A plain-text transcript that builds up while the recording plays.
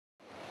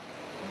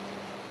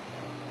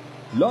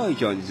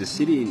Lahijan is a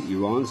city in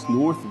Iran's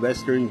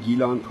northwestern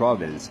Gilan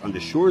province on the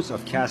shores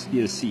of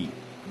Caspian Sea.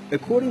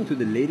 According to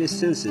the latest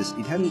census,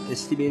 it had an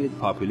estimated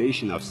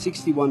population of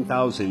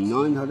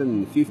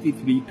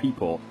 61,953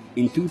 people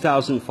in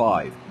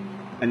 2005,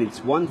 and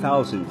it's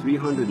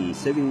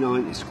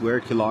 1,379 square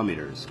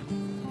kilometers.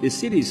 The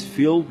city is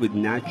filled with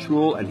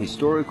natural and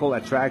historical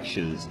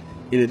attractions.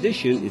 In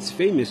addition, it's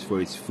famous for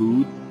its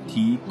food,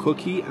 tea,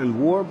 cookie, and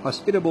warm,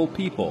 hospitable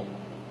people.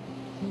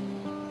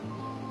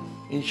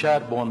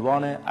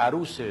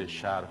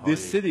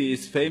 This city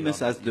is famous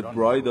as the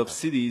bride of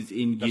cities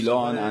in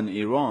Gilan and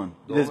Iran.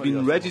 It has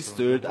been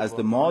registered as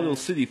the model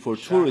city for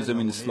tourism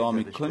in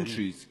Islamic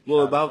countries. Well,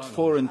 about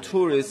foreign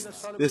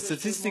tourists, the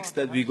statistics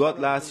that we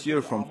got last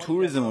year from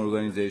tourism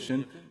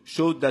organization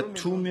showed that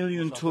 2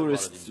 million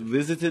tourists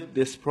visited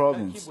this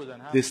province.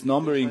 This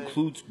number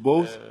includes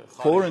both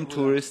foreign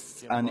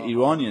tourists and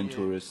Iranian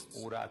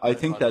tourists. I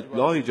think that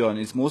Lahijan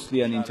is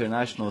mostly an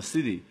international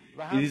city.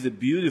 It is a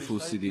beautiful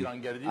city,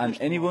 and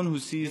anyone who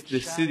sees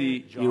this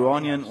city,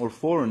 Iranian or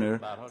foreigner,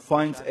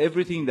 finds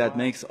everything that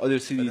makes other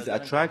cities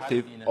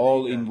attractive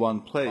all in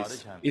one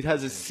place. It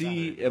has a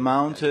sea, a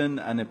mountain,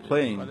 and a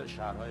plain.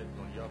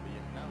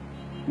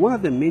 One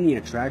of the many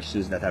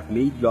attractions that have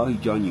made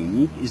Lahijan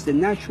unique is the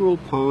natural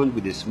pond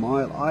with a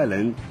small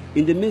island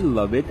in the middle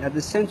of it at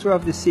the center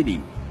of the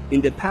city. In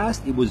the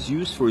past, it was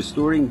used for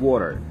storing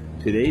water.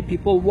 Today,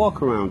 people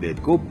walk around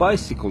it, go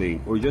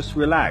bicycling, or just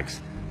relax.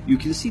 You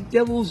can see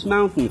Devil's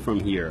Mountain from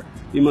here.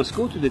 We must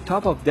go to the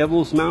top of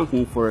Devil's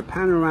Mountain for a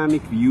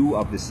panoramic view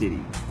of the city.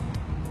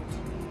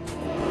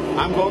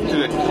 I'm going to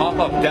the top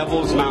of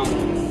Devil's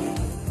Mountain.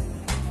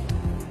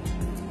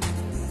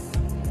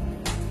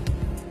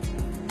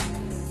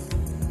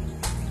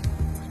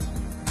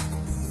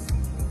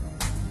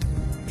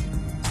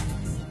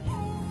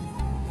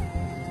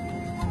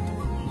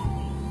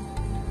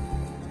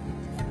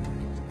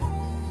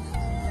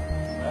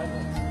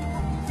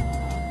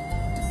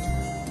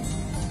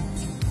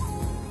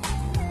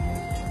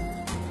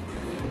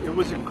 It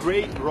was a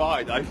great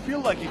ride. I feel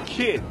like a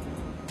kid.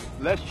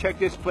 Let's check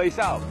this place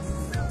out.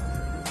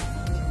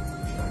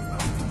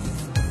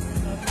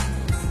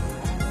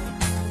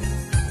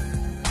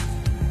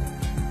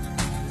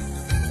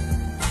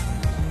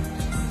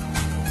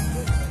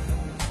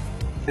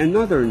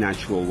 Another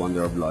natural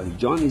wonder of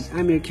Lahijan is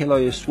Amir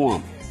Kelai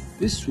swamp.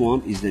 This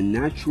swamp is the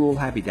natural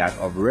habitat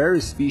of rare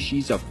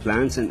species of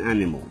plants and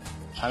animals.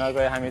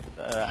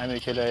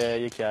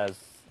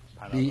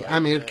 The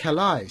Amir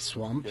Kelai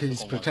swamp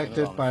is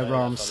protected by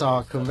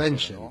Ramsar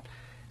Convention.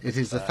 It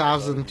is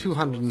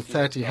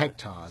 1,230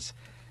 hectares.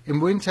 In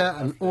winter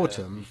and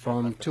autumn,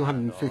 from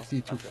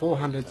 250 to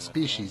 400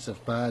 species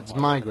of birds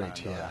migrate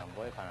here.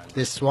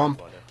 This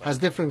swamp has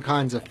different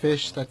kinds of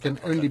fish that can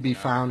only be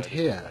found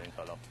here.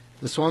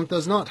 The swamp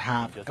does not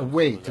have a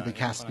way to the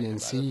Caspian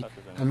Sea,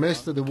 and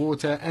most of the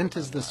water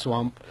enters the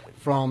swamp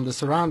from the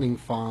surrounding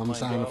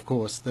farms and, of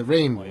course, the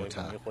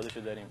rainwater.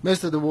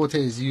 Most of the water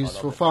is used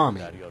for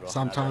farming.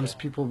 Sometimes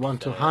people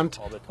want to hunt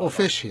or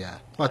fish here,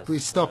 but we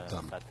stop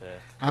them.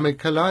 Amir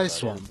Kelai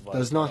swamp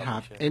does not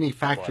have any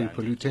factory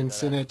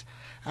pollutants in it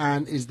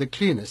and is the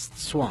cleanest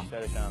swamp.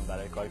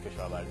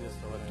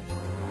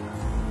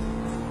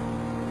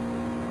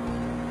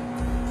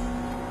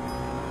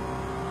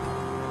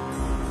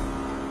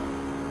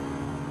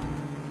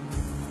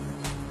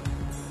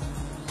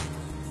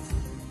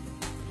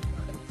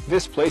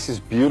 This place is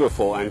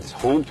beautiful and it's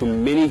home to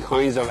many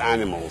kinds of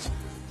animals.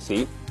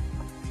 See?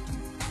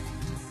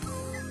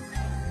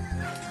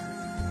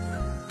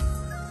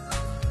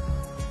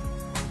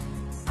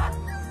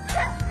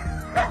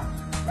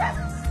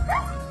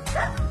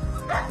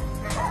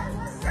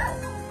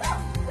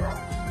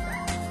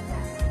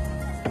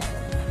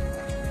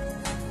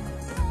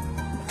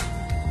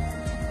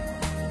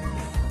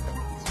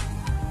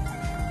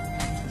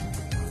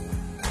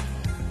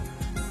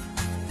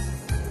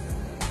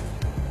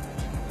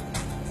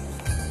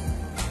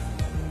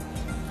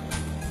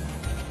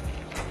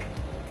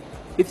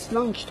 It's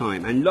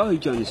lunchtime and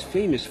Lahijan is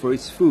famous for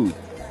its food.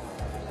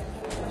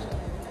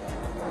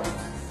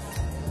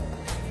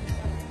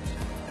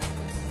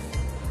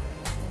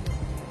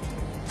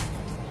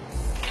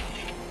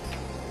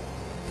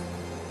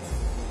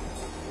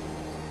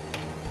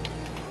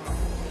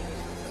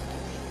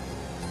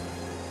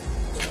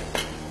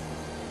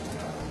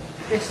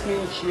 اسم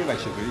این چیه و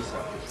چطوری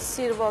ساخته؟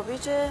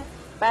 سیربابیجه،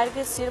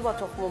 برگ سیر با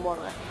تخم مرغ.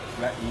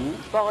 و این؟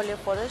 باقالی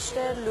خورشت،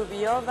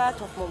 لوبیا و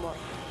تخم مرغ.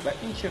 و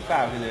این چه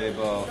فرقی داره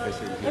با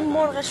فسیلیتی؟ این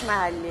مرغش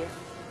محلیه.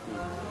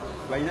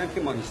 و اینم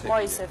که ماهی سفیده.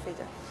 ماهی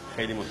سفیده.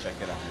 خیلی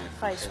متشکرم.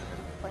 خواهش.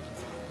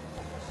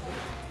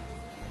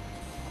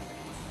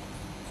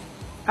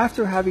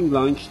 After having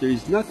lunch, there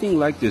is nothing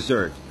like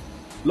dessert.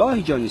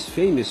 Lahijan is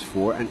famous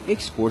for and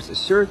exports a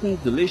certain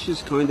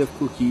delicious kind of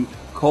cookie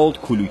called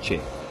kuluche.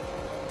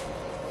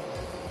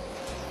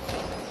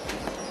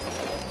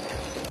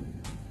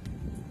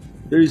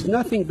 There is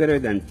nothing better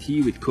than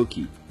tea with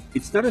cookie.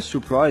 It's not a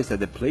surprise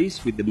that the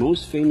place with the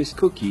most famous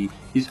cookie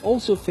is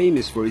also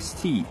famous for its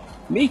tea,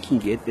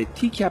 making it the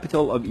tea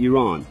capital of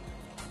Iran.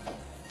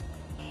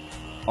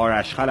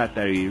 Arash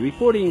Khalatari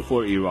reporting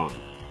for Iran.